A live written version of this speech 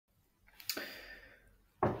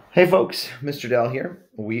Hey folks, Mr. Dell here.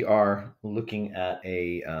 We are looking at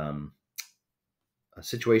a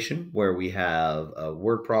situation where we have a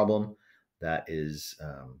word problem that is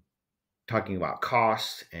talking about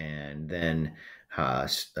cost and then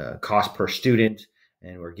cost per student.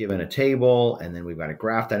 And we're given a table and then we've got to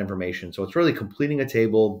graph that information. So it's really completing a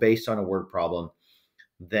table based on a word problem,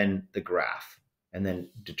 then the graph, and then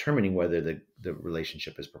determining whether the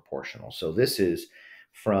relationship is proportional. So this is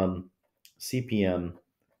from CPM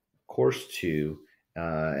Course 2,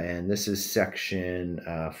 and this is section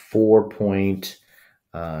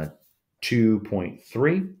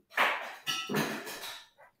 4.2.3,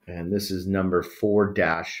 and this is number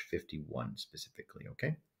 4-51 specifically.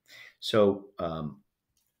 Okay, so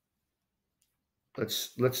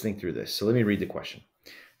let's think through this. So let me read the question.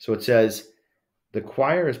 So it says the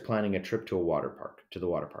choir is planning a trip to the water park.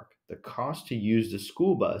 The cost to use the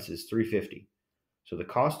school bus is $350. So the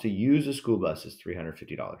cost to use the school bus is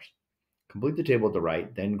 $350. Complete the table at the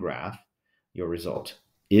right, then graph your result.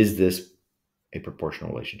 Is this a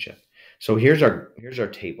proportional relationship? So here's our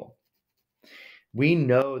table. We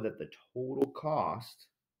know that the total cost,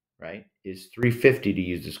 right, is $350 to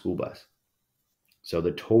use the school bus. So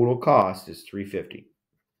the total cost is $350.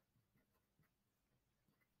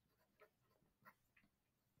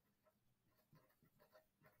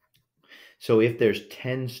 So if there's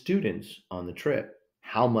 10 students on the trip,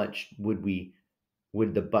 how much would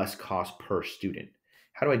the bus cost per student?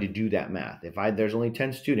 How do I do that math? If there's only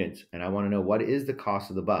 10 students and I want to know what is the cost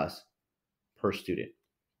of the bus per student,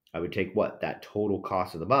 I would take that total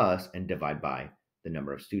cost of the bus and divide by the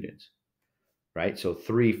number of students, right? So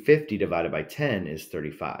 350 divided by 10 is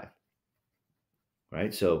 35,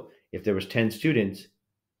 right? So if there was 10 students,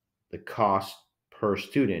 the cost per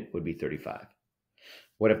student would be 35.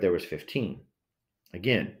 What if there was 15?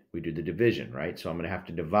 Again, we do the division, right? So I'm going to have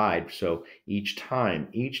to divide. So each time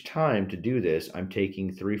to do this, I'm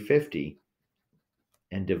taking 350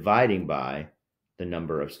 and dividing by the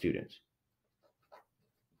number of students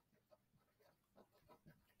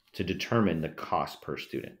to determine the cost per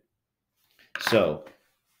student. So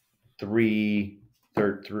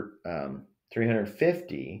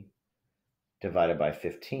 350 divided by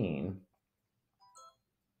 15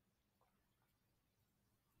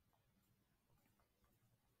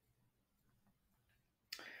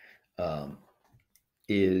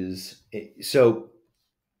 is so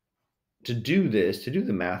to do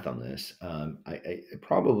the math on this, I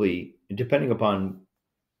probably, depending upon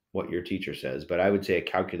what your teacher says, but I would say a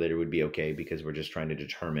calculator would be okay because we're just trying to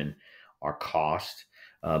determine our cost.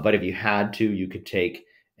 But if you had to, you could take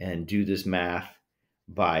and do this math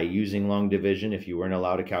by using long division if you weren't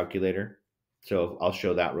allowed a calculator. So I'll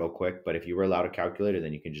show that real quick. But if you were allowed a calculator,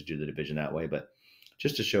 then you can just do the division that way. But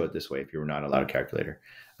just to show it this way, if you were not allowed a calculator,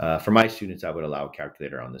 for my students, I would allow a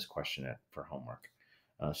calculator on this question for homework.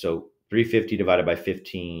 So 350 divided by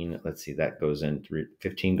 15, let's see, that goes in,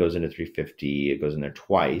 15 goes into 350. It goes in there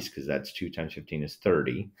twice because that's 2 times 15 is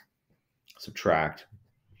 30. Subtract,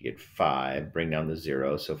 you get 5, bring down the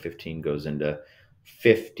 0. So 15 goes into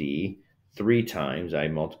 50. 3 times, I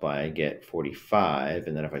multiply, I get 45.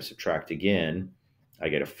 And then if I subtract again, I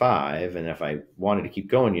get a 5. And if I wanted to keep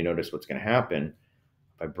going, you notice what's going to happen.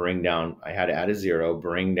 If I bring down, I had to add a 0,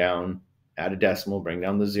 bring down, add a decimal, bring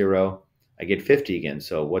down the 0. I get 50 again.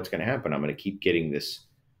 So what's going to happen? I'm going to keep getting this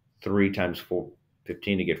 3 times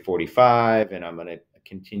 15 to get 45, and I'm going to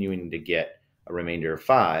continuing to get a remainder of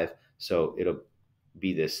 5. So it'll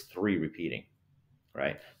be this 3 repeating,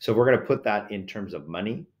 right? So if we're going to put that in terms of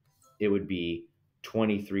money, it would be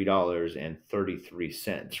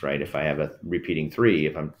 $23.33, right? If I have a repeating 3,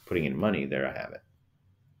 if I'm putting in money, there I have it.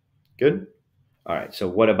 Good? All right. So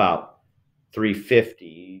what about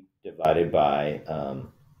 350 divided by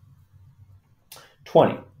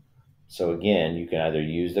 20? So again, you can either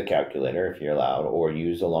use the calculator if you're allowed, or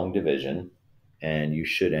use a long division, and you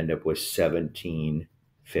should end up with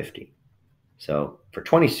 $17.50. So for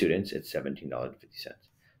 20 students, it's $17.50.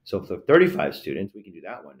 So for 35 students, we can do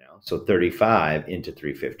that one now. So 35 into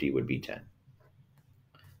 350 would be 10.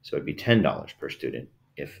 So it'd be $10 per student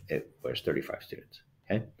if it was 35 students.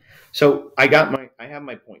 Okay. So I have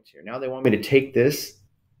my points here. Now they want me to take these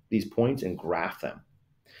points and graph them.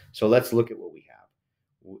 So let's look at what we have.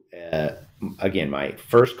 Again, my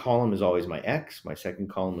first column is always my X. My second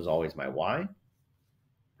column is always my Y,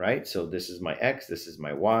 right? So this is my X, this is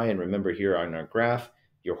my Y. And remember, here on our graph,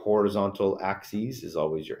 your horizontal axis is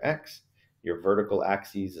always your X. Your vertical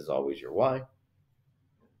axis is always your Y.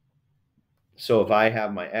 So if I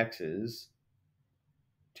have my X's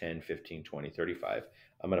 10, 15, 20, 35,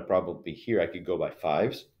 I'm going to probably here, I could go by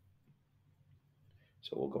 5s.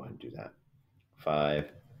 So we'll go ahead and do that.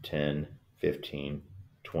 5, 10, 15,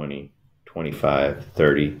 20, 25,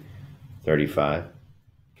 30, 35.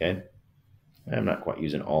 Okay. I'm not quite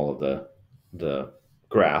using all of the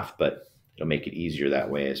graph, but it'll make it easier that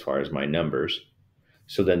way as far as my numbers.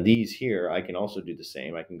 So then these here, I can also do the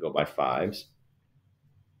same. I can go by fives,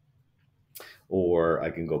 or I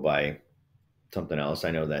can go by something else.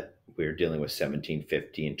 I know that we're dealing with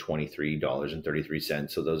 $17.50 and $23.33.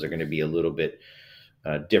 So those are going to be a little bit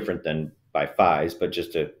different than by fives, but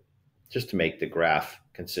just to make the graph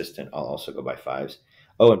consistent, I'll also go by fives.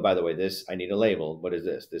 Oh, and by the way, this, I need a label. What is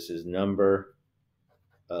this? This is number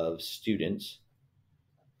of students,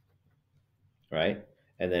 right?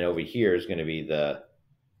 And then over here is going to be the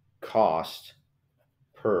cost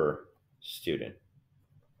per student,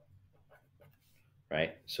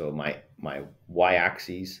 right? So my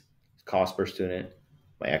y-axis is cost per student.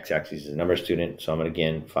 My x-axis is number of student. So I'm going to,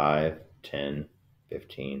 again, 5, 10,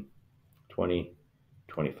 15, 20,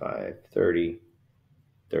 25, 30,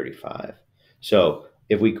 35. So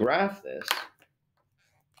if we graph this,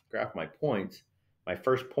 graph my points, my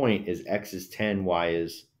first point is x is 10, y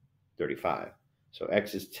is 35. So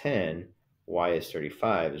x is 10, y is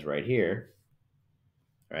 35 is right here,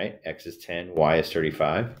 right? X is 10, y is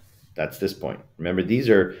 35. That's this point. Remember, these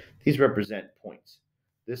represent points.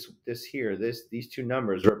 These two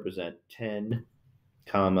numbers represent 10,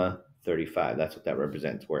 comma 35. That's what that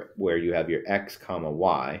represents, where you have your x, comma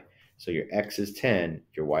y. So your x is 10,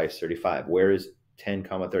 your y is 35. Where is 10,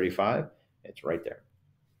 comma 35? It's right there.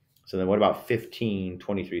 So then what about 15,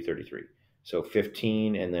 23, 33? So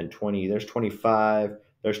 15 and then 20, there's 25,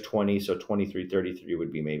 there's 20, so 23, 33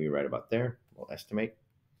 would be maybe right about there. We'll estimate.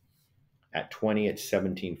 At 20, it's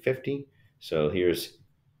 1750. So here's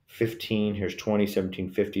 15, here's 20,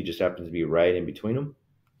 1750 just happens to be right in between them.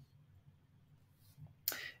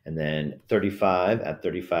 And then 35, at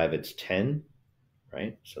 35, it's 10,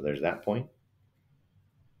 right? So there's that point.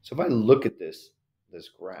 So if I look at this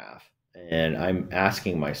graph and I'm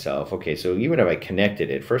asking myself, okay, so even if I connected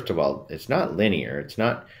it, first of all, it's not linear. It's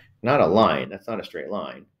not a line. That's not a straight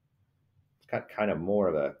line. It's got kind of more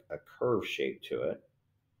of a curve shape to it,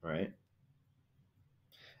 right?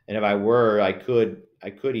 And if I were, I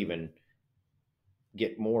could even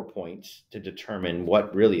get more points to determine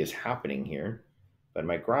what really is happening here. But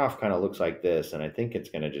my graph kind of looks like this, and I think it's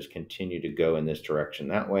going to just continue to go in this direction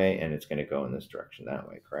that way, and it's going to go in this direction that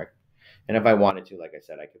way, correct? And if I wanted to, like I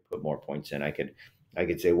said, I could put more points in. I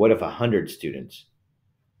could say, what if 100 students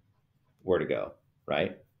were to go,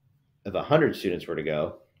 right? If 100 students were to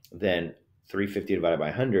go, then 350 divided by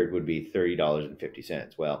 100 would be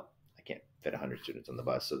 $30.50. Well, I can't fit 100 students on the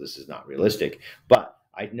bus, so this is not realistic. But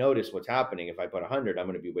I notice what's happening. If I put 100, I'm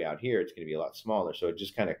going to be way out here. It's going to be a lot smaller. So it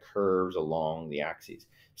just kind of curves along the axes.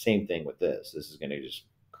 Same thing with this. This is going to just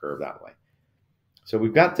curve that way. So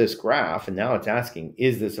we've got this graph, and now it's asking,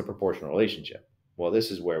 is this a proportional relationship? Well,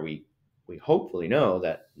 this is where we hopefully know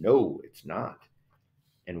that no, it's not.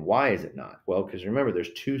 And why is it not? Well, because remember,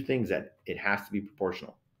 there's two things that it has to be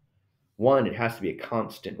proportional. One, it has to be a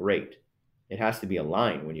constant rate. It has to be a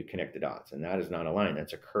line when you connect the dots, and that is not a line.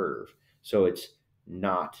 That's a curve. So it's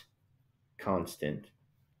not constant,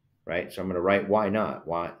 right? So I'm going to write why not.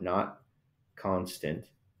 Why not constant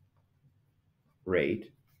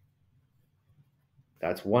rate?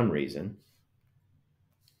 That's one reason.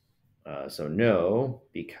 So no,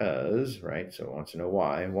 because, right? So it wants to know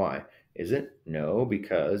why. Why is it? No,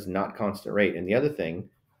 because not constant rate. And the other thing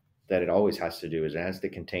that it always has to do is it has to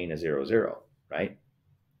contain a 0, 0, right?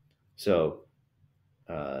 So,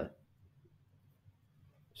 so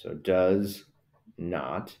does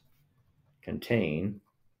not contain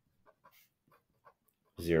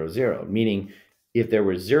 0, 0, meaning if there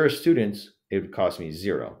were 0 students, it would cost me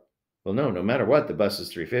 0. Well, no matter what, the bus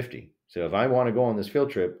is $350. So if I want to go on this field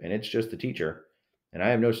trip and it's just the teacher and I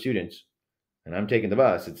have no students and I'm taking the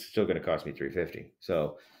bus, it's still going to cost me $350.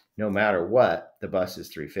 So no matter what, the bus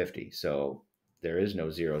is $350. So there is no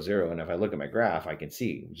 0, 0. And if I look at my graph, I can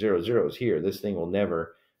see 0, 0 is here. This thing will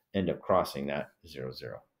never end up crossing that 0,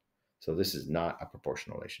 0. So this is not a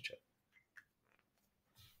proportional relationship.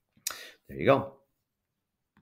 There you go.